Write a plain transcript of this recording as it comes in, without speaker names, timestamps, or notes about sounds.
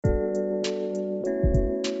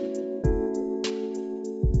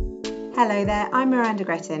Hello there, I'm Miranda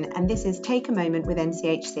Gretton and this is Take a Moment with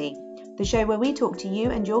NCHC, the show where we talk to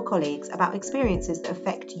you and your colleagues about experiences that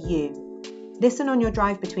affect you. Listen on your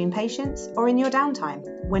drive between patients or in your downtime,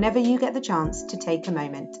 whenever you get the chance to take a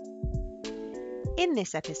moment. In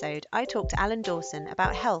this episode, I talk to Alan Dawson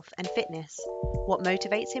about health and fitness, what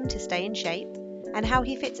motivates him to stay in shape, and how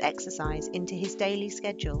he fits exercise into his daily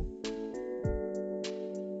schedule.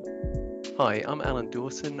 Hi, I'm Alan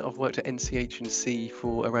Dawson. I've worked at NCH&C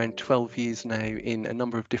for around 12 years now in a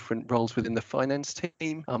number of different roles within the finance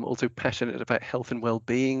team. I'm also passionate about health and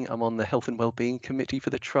well-being. I'm on the Health and Wellbeing Committee for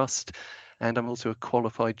the Trust, and I'm also a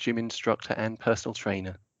qualified gym instructor and personal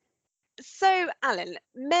trainer. So, Alan,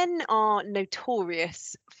 men are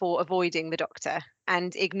notorious for avoiding the doctor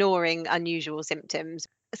and ignoring unusual symptoms.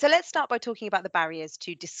 So let's start by talking about the barriers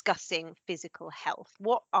to discussing physical health.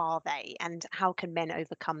 What are they and how can men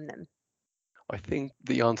overcome them? I think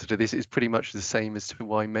the answer to this is pretty much the same as to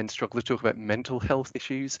why men struggle to talk about mental health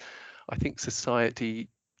issues. I think society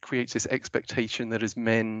creates this expectation that as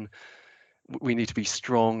men, we need to be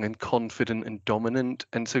strong and confident and dominant.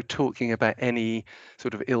 And so talking about any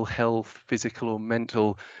sort of ill health, physical or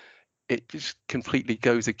mental, it just completely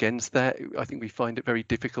goes against that. I think we find it very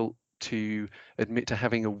difficult to admit to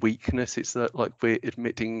having a weakness. It's like we're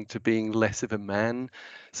admitting to being less of a man.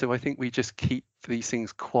 So I think we just keep these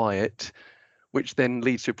things quiet, which then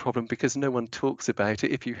leads to a problem because no one talks about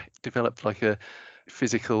it. If you develop like a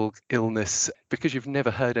physical illness, because you've never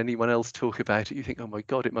heard anyone else talk about it, you think, oh my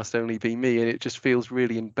God, it must only be me. And it just feels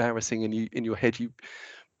really embarrassing. And you, in your head, you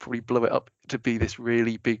probably blow it up to be this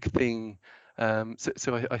really big thing.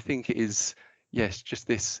 So I think it is, yes, just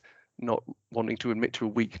this not wanting to admit to a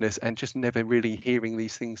weakness and just never really hearing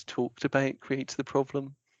these things talked about creates the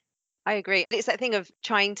problem. I agree. It's that thing of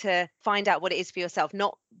trying to find out what it is for yourself,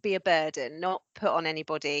 not be a burden, not put on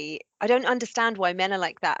anybody. I don't understand why men are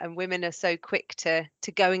like that and women are so quick to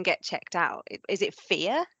go and get checked out. Is it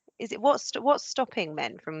fear? Is it what's stopping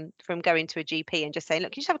men from going to a GP and just saying,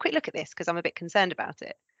 look, can you just have a quick look at this because I'm a bit concerned about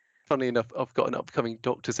it? Funnily enough, I've got an upcoming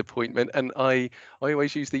doctor's appointment, and I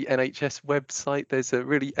always use the NHS website. There's a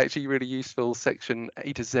really useful section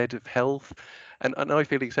A to Z of health, and I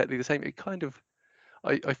feel exactly the same. It kind of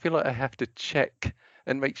I feel like I have to check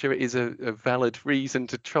and make sure it is a valid reason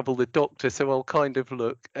to trouble the doctor. So I'll kind of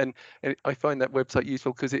look, and I find that website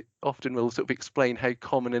useful because it often will sort of explain how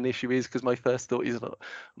common an issue is. Because my first thought is, like, oh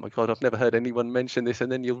my God, I've never heard anyone mention this.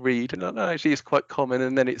 And then you'll read, and no, actually, it's quite common.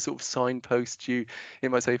 And then it sort of signposts you. It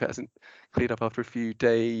might say if it hasn't cleared up after a few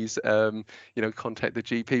days, contact the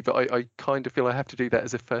GP. But I kind of feel I have to do that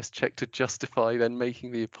as a first check to justify then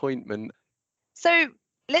making the appointment. So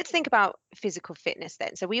let's think about physical fitness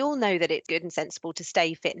then. So we all know that it's good and sensible to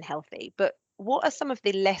stay fit and healthy, but what are some of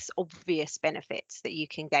the less obvious benefits that you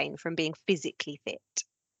can gain from being physically fit?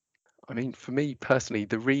 I mean, for me personally,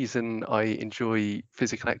 the reason I enjoy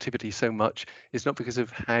physical activity so much is not because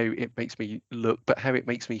of how it makes me look, but how it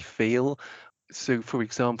makes me feel. So, for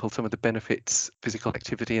example, some of the benefits physical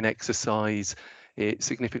activity and exercise, it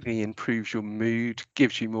significantly improves your mood,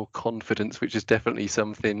 gives you more confidence, which is definitely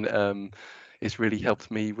something it's really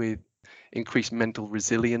helped me with increased mental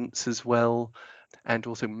resilience as well, and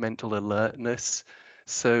also mental alertness.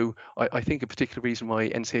 So I think a particular reason why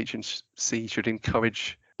NCH&C should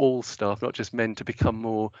encourage all staff, not just men, to become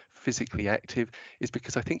more physically active is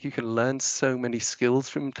because I think you can learn so many skills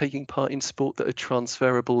from taking part in sport that are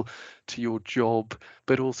transferable to your job,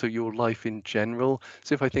 but also your life in general.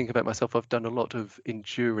 So if I think about myself, I've done a lot of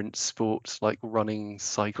endurance sports like running,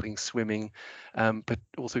 cycling, swimming, but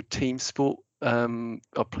also team sport.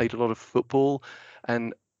 I've played a lot of football,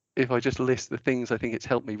 and if I just list the things I think it's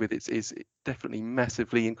helped me with, it definitely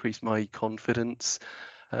massively increased my confidence.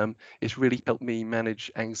 It's really helped me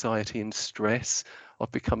manage anxiety and stress.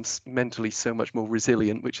 I've become mentally so much more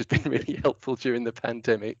resilient, which has been really helpful during the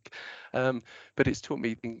pandemic. But it's taught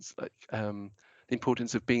me things like the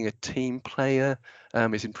importance of being a team player.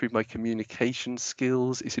 It's improved my communication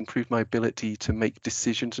skills. It's improved my ability to make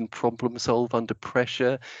decisions and problem solve under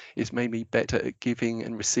pressure. It's made me better at giving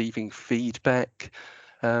and receiving feedback.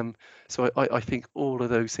 So I think all of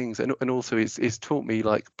those things, and also it's taught me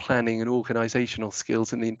like planning and organizational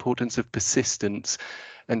skills and the importance of persistence.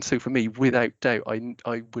 And so for me, without doubt,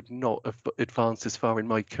 I would not have advanced as far in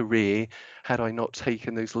my career had I not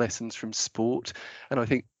taken those lessons from sport. And I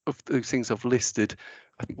think of those things I've listed,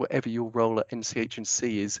 I think whatever your role at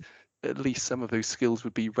NCH&C is, at least some of those skills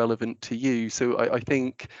would be relevant to you. So I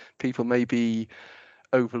think people maybe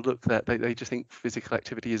overlook that. They just think physical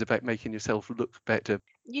activity is about making yourself look better.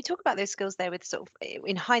 You talk about those skills there with sort of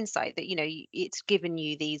in hindsight that it's given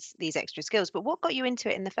you these extra skills, but what got you into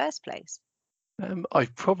it in the first place? I'm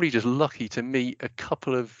probably just lucky to meet a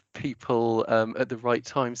couple of people at the right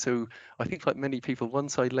time. So I think, like many people,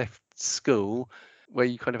 once I left school, where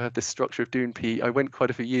you kind of have this structure of doing PE, I went quite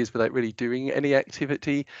a few years without really doing any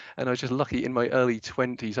activity. And I was just lucky in my early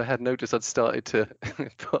 20s. I had noticed I'd started to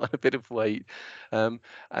put on a bit of weight. Um,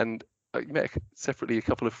 and I met separately a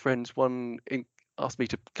couple of friends. Asked me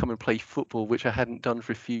to come and play football, which I hadn't done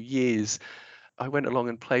for a few years. I went along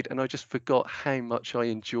and played, and I just forgot how much I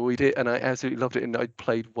enjoyed it, and I absolutely loved it. And I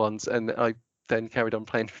played once, and I then carried on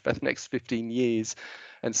playing for the next 15 years.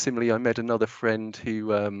 And similarly, I met another friend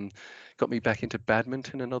who got me back into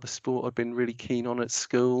badminton, another sport I'd been really keen on at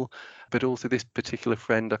school. But also this particular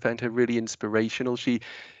friend, I found her really inspirational. She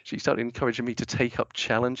started encouraging me to take up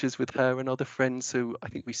challenges with her and other friends. So I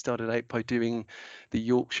think we started out by doing the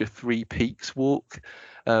Yorkshire Three Peaks walk.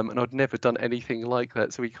 And I'd never done anything like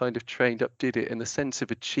that. So we kind of trained up, did it, and the sense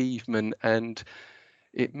of achievement. And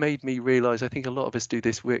it made me realize, I think a lot of us do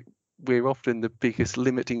this. We're often the biggest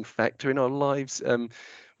limiting factor in our lives.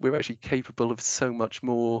 We're actually capable of so much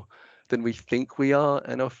more than we think we are.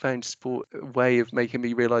 And I've found sport a way of making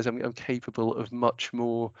me realize I'm capable of much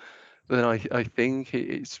more than I think.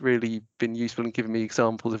 It's really been useful in giving me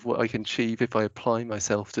examples of what I can achieve if I apply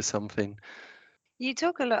myself to something. You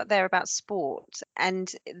talk a lot there about sport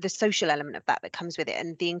and the social element of that comes with it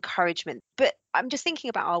and the encouragement. But I'm just thinking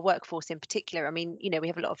about our workforce in particular. I mean, we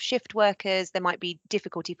have a lot of shift workers. There might be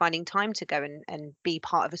difficulty finding time to go and be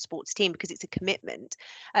part of a sports team because it's a commitment.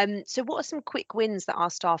 So what are some quick wins that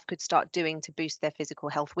our staff could start doing to boost their physical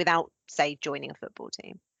health without, say, joining a football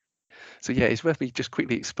team? So yeah, it's worth me just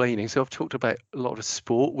quickly explaining. So I've talked about a lot of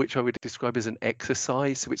sport, which I would describe as an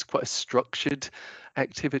exercise. So it's quite a structured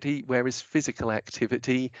activity, whereas physical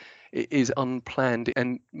activity is unplanned.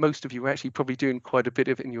 And most of you are actually probably doing quite a bit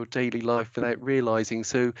of it in your daily life without realizing.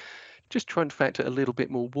 So just try and factor a little bit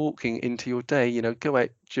more walking into your day. Go out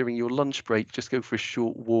during your lunch break, just go for a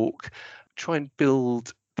short walk. Try and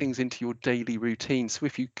build things into your daily routine. So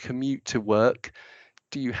if you commute to work,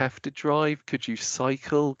 do you have to drive? Could you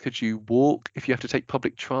cycle? Could you walk? If you have to take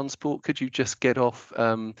public transport, could you just get off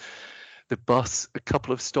the bus a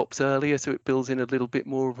couple of stops earlier so it builds in a little bit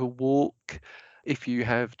more of a walk? If you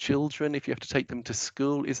have children, if you have to take them to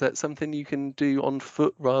school, is that something you can do on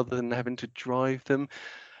foot rather than having to drive them?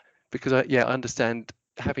 Because I understand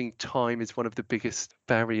having time is one of the biggest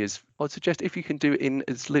barriers. I'd suggest if you can do it in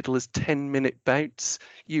as little as 10-minute bouts,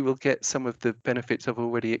 you will get some of the benefits I've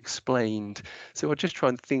already explained. So I just try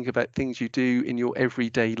and think about things you do in your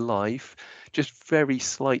everyday life, just very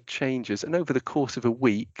slight changes. And over the course of a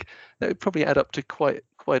week, that would probably add up to quite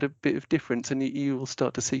a bit of difference, and you will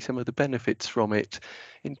start to see some of the benefits from it.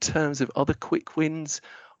 In terms of other quick wins,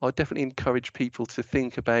 I definitely encourage people to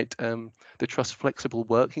think about the trust flexible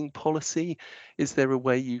working policy. Is there a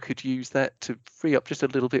way you could use that to free up just a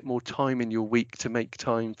little bit more time in your week to make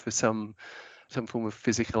time for some form of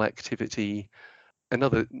physical activity?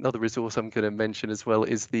 Another resource I'm going to mention as well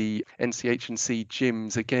is the NCH&C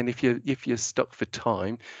gyms. Again, if you're stuck for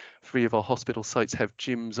time, 3 of our hospital sites have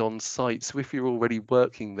gyms on site. So if you're already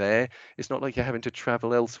working there, it's not like you're having to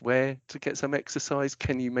travel elsewhere to get some exercise.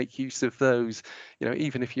 Can you make use of those?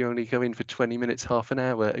 Even if you only go in for 20 minutes, half an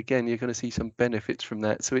hour, again, you're going to see some benefits from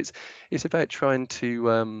that. So it's about trying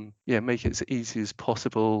to make it as easy as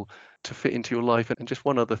possible to fit into your life. And just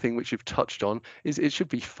one other thing which you've touched on is it should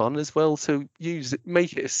be fun as well. So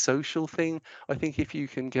make it a social thing. I think if you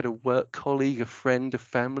can get a work colleague, a friend, a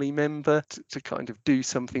family member to kind of do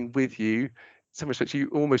something with you, so much that you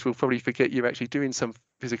almost will probably forget you're actually doing some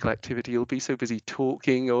physical activity. You'll be so busy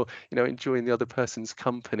talking or enjoying the other person's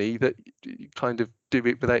company that you kind of do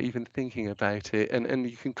it without even thinking about it, and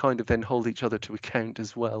you can kind of then hold each other to account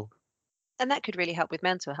as well. And that could really help with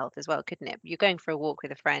mental health as well, couldn't it? You're going for a walk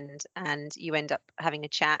with a friend and you end up having a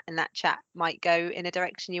chat, and that chat might go in a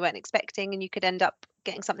direction you weren't expecting, and you could end up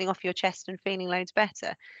getting something off your chest and feeling loads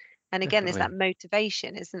better. And again, there's that Definitely.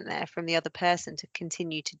 motivation, isn't there, from the other person to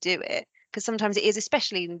continue to do it? Because sometimes it is,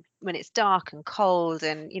 especially when it's dark and cold,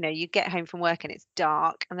 and you get home from work and it's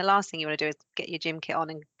dark, and the last thing you want to do is get your gym kit on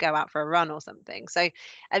and go out for a run or something. So,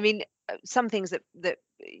 I mean, some things that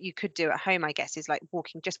you could do at home, I guess, is like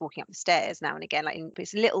just walking up the stairs now and again. Like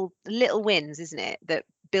it's little wins, isn't it, that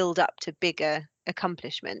build up to bigger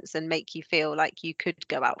accomplishments and make you feel like you could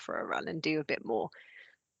go out for a run and do a bit more.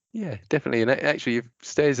 Yeah, definitely. And actually,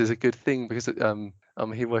 stairs is a good thing because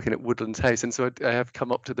I'm here working at Woodlands House, and so I have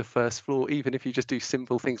come up to the first floor. Even if you just do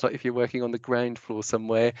simple things like if you're working on the ground floor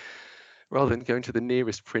somewhere, rather than going to the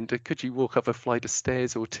nearest printer, could you walk up a flight of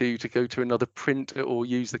stairs or two to go to another printer, or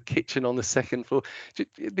use the kitchen on the second floor?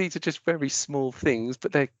 These are just very small things,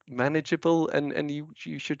 but they're manageable, and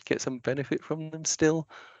you should get some benefit from them still.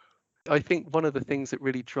 I think one of the things that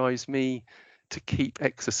really drives me to keep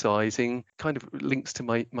exercising kind of links to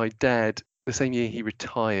my dad. The same year he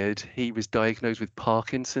retired, he was diagnosed with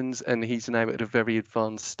Parkinson's, and he's now at a very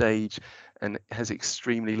advanced stage and has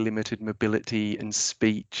extremely limited mobility and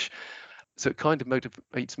speech. So it kind of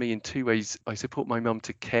motivates me in two ways. I support my mum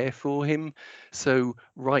to care for him. So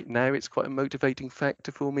right now it's quite a motivating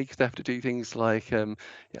factor for me, because I have to do things like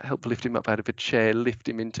help lift him up out of a chair, lift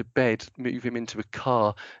him into bed, move him into a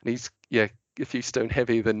car. And he's, a few stone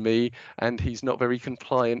heavier than me, and he's not very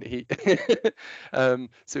compliant.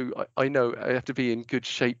 So I know I have to be in good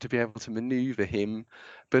shape to be able to maneuver him.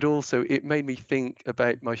 But also it made me think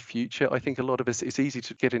about my future. I think a lot of us, it's easy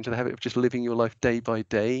to get into the habit of just living your life day by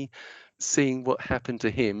day. Seeing what happened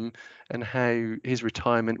to him and how his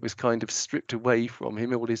retirement was kind of stripped away from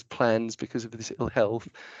him, all his plans, because of this ill health,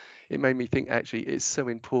 it made me think actually it's so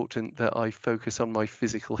important that I focus on my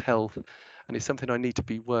physical health. And it's something I need to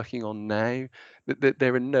be working on now. That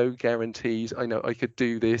there are no guarantees. I know I could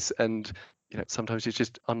do this, and sometimes it's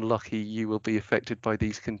just unlucky you will be affected by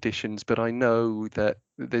these conditions. But I know that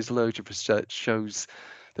there's loads of research shows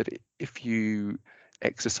that if you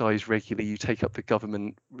exercise regularly, you take up the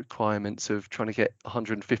government requirements of trying to get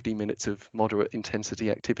 150 minutes of moderate intensity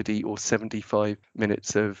activity, or 75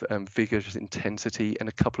 minutes of vigorous intensity, and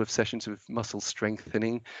a couple of sessions of muscle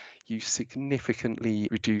strengthening, you significantly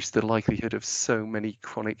reduce the likelihood of so many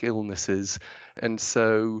chronic illnesses. And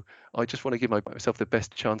so I just want to give myself the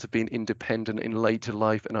best chance of being independent in later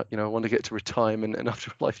life, and I want to get to retirement, and after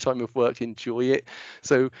a lifetime of work, enjoy it.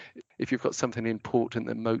 So if you've got something important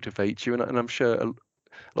that motivates you, and I'm sure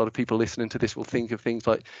a lot of people listening to this will think of things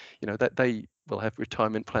like, that they will have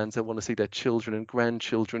retirement plans. They want to see their children and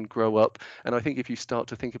grandchildren grow up. And I think if you start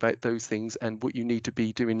to think about those things and what you need to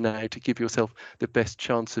be doing now to give yourself the best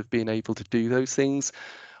chance of being able to do those things,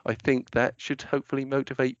 I think that should hopefully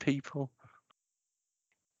motivate people.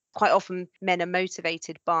 Quite often men are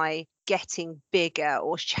motivated by getting bigger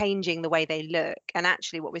or changing the way they look. And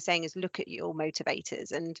actually what we're saying is look at your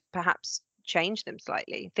motivators and perhaps change them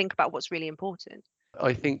slightly. Think about what's really important.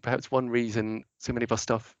 I think perhaps one reason so many of our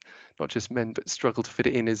staff, not just men, but struggle to fit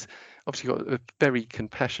it in is obviously got a very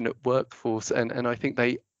compassionate workforce, and I think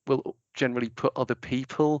they will generally put other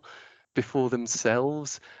people before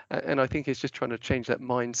themselves. And I think it's just trying to change that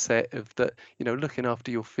mindset of that, looking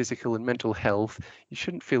after your physical and mental health, you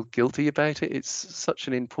shouldn't feel guilty about it. It's such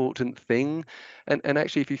an important thing. And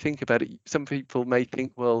actually, if you think about it, some people may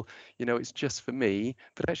think, well, it's just for me,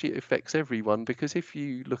 but actually it affects everyone, because if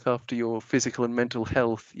you look after your physical and mental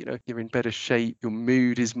health, you're in better shape, your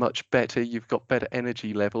mood is much better, you've got better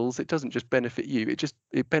energy levels. It doesn't just benefit you,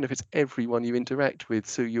 it benefits everyone you interact with.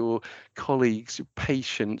 So your colleagues, your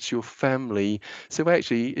patients, your family. So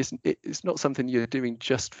actually it's not something you're doing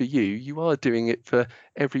just for you. You are doing it for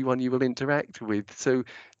everyone you will interact with. So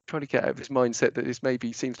trying to get out of this mindset that this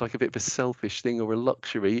maybe seems like a bit of a selfish thing or a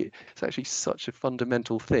luxury. It's actually such a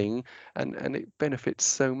fundamental thing, and it benefits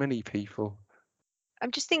so many people.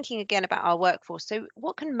 I'm just thinking again about our workforce. So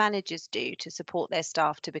what can managers do to support their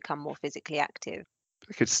staff to become more physically active?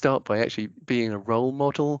 I could start by actually being a role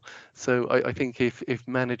model. So I think if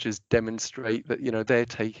managers demonstrate that they're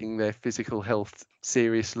taking their physical health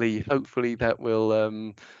seriously, hopefully that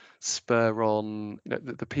will spur on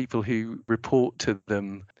the people who report to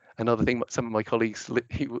them. Another thing, some of my colleagues,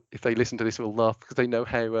 if they listen to this, will laugh because they know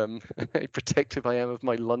how protective I am of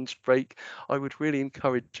my lunch break. I would really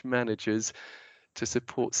encourage managers to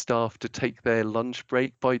support staff to take their lunch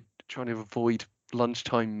break by trying to avoid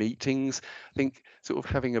lunchtime meetings. I think sort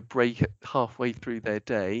of having a break halfway through their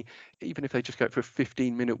day, even if they just go for a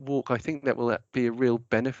 15-minute walk, I think that will be a real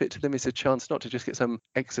benefit to them. It's a chance not to just get some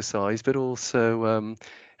exercise, but also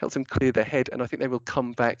helps them clear their head. And I think they will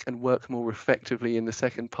come back and work more effectively in the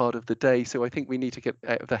second part of the day. So I think we need to get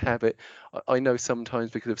out of the habit. I know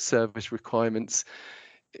sometimes because of service requirements,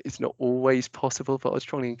 it's not always possible, but I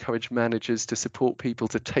strongly encourage managers to support people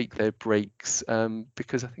to take their breaks,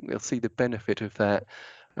 because I think they'll see the benefit of that.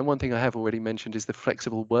 And one thing I have already mentioned is the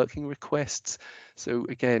flexible working requests. So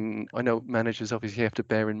again, I know managers obviously have to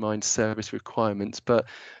bear in mind service requirements, but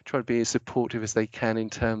try to be as supportive as they can in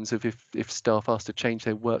terms of if staff ask to change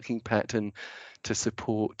their working pattern to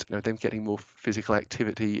support them getting more physical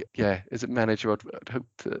activity. Yeah, as a manager, I'd hope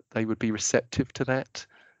that they would be receptive to that.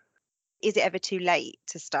 Is it ever too late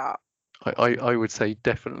to start? I would say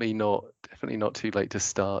definitely not. definitely not too late to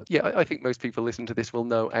start. Yeah, I think most people listen to this will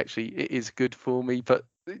know actually it is good for me, but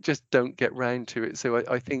just don't get round to it. So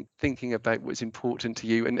I think thinking about what's important to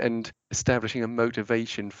you and establishing a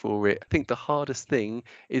motivation for it. I think the hardest thing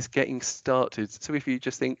is getting started. So if you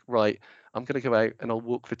just think, right, I'm going to go out and I'll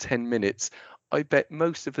walk for 10 minutes. I bet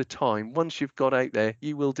most of the time, once you've got out there,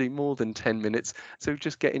 you will do more than 10 minutes. So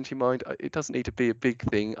just get into your mind, it doesn't need to be a big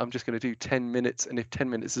thing. I'm just going to do 10 minutes. And if 10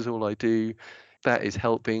 minutes is all I do, that is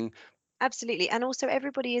helping. Absolutely. And also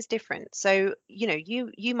everybody is different. So,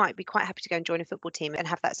 you might be quite happy to go and join a football team and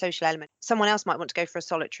have that social element. Someone else might want to go for a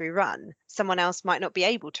solitary run. Someone else might not be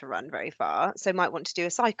able to run very far, so might want to do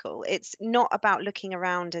a cycle. It's not about looking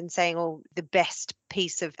around and saying, oh, the best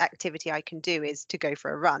piece of activity I can do is to go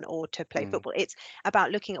for a run or to play football. It's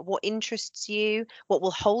about looking at what interests you, what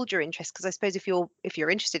will hold your interest. Because I suppose if you're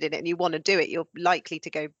interested in it and you want to do it, you're likely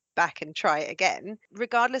to go back and try it again,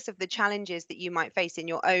 regardless of the challenges that you might face in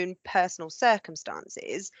your own personal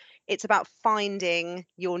circumstances. It's about finding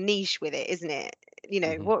your niche with it, isn't it?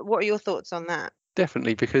 What are your thoughts on that?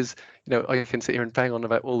 Definitely, because I can sit here and bang on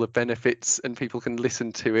about all the benefits and people can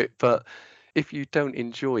listen to it, but if you don't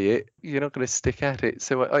enjoy it, you're not going to stick at it.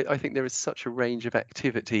 So I think there is such a range of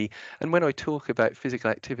activity. And when I talk about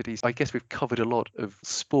physical activities, I guess we've covered a lot of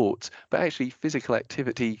sports, but actually physical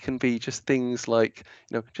activity can be just things like,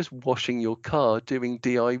 just washing your car, doing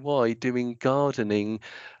DIY, doing gardening,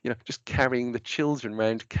 just carrying the children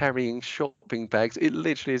around, carrying shopping bags. It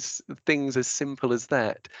literally is things as simple as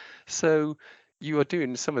that. So you are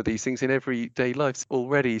doing some of these things in everyday lives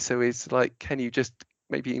already. So it's like, can you just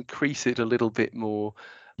maybe increase it a little bit more?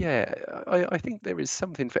 Yeah, I think there is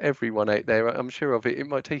something for everyone out there. I'm sure of it. It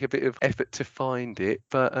might take a bit of effort to find it,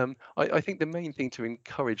 but I think the main thing to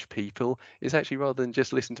encourage people is actually, rather than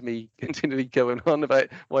just listen to me continually going on about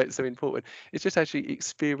why it's so important, is just actually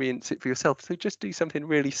experience it for yourself. So just do something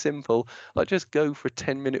really simple, like just go for a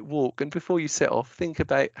 10-minute walk, and before you set off, think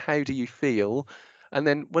about how do you feel. And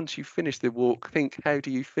then once you finish the walk, think, how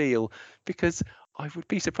do you feel? Because I would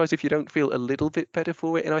be surprised if you don't feel a little bit better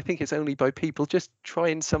for it. And I think it's only by people just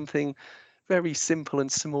trying something very simple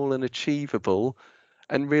and small and achievable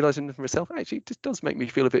and realizing for myself, actually, it just does make me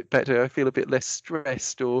feel a bit better. I feel a bit less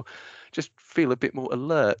stressed or just feel a bit more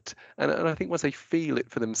alert. And I think once they feel it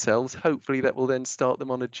for themselves, hopefully that will then start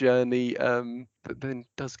them on a journey that then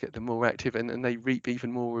does get them more active and they reap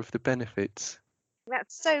even more of the benefits.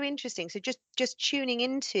 That's so interesting. So just tuning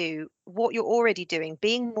into what you're already doing,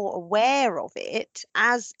 being more aware of it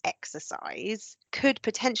as exercise could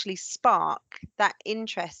potentially spark that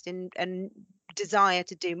interest and desire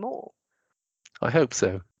to do more. I hope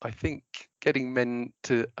so. I think getting men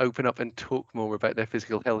to open up and talk more about their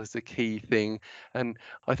physical health is the key thing. And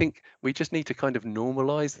I think we just need to kind of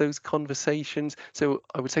normalize those conversations. So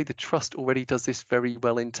I would say the Trust already does this very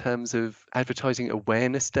well in terms of advertising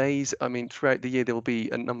awareness days. I mean, throughout the year, there will be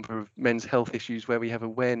a number of men's health issues where we have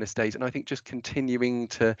awareness days. And I think just continuing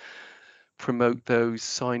to promote those,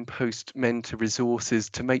 signpost men to resources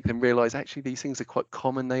to make them realize actually these things are quite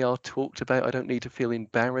common. They are talked about. I don't need to feel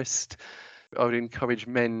embarrassed. I would encourage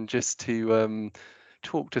men just to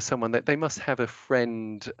talk to someone that they must have a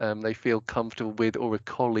friend they feel comfortable with or a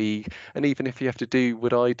colleague. And even if you have to do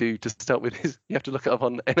what I do to start with, is you have to look it up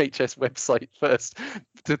on NHS website first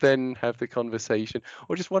to then have the conversation.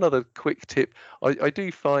 Or just one other quick tip, I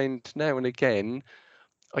do find now and again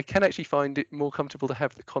I can actually find it more comfortable to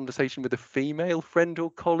have the conversation with a female friend or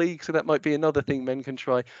colleague. So that might be another thing men can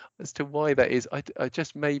try. As to why that is, I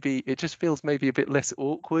just maybe it just feels maybe a bit less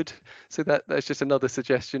awkward. So that's just another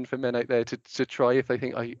suggestion for men out there to try if they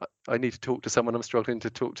think I need to talk to someone. I'm struggling to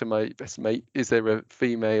talk to my best mate. Is there a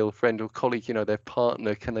female friend or colleague? Their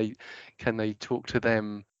partner. Can they talk to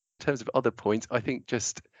them? In terms of other points, I think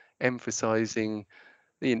just emphasizing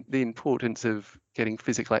the importance of getting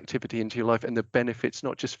physical activity into your life and the benefits,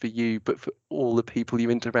 not just for you, but for all the people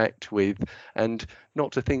you interact with, and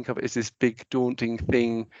not to think of it as this big daunting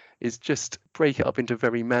thing, is just break it up into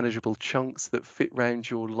very manageable chunks that fit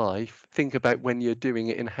round your life. Think about when you're doing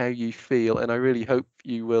it and how you feel. And I really hope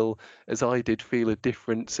you will, as I did, feel a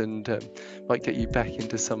difference and might get you back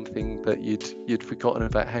into something that you'd forgotten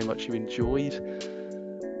about how much you enjoyed.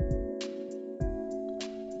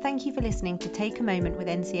 Thank you for listening to Take a Moment with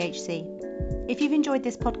NCHC. If you've enjoyed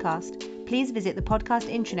this podcast, please visit the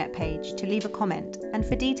podcast intranet page to leave a comment and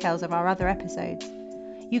for details of our other episodes.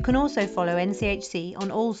 You can also follow NCHC on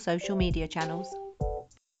all social media channels.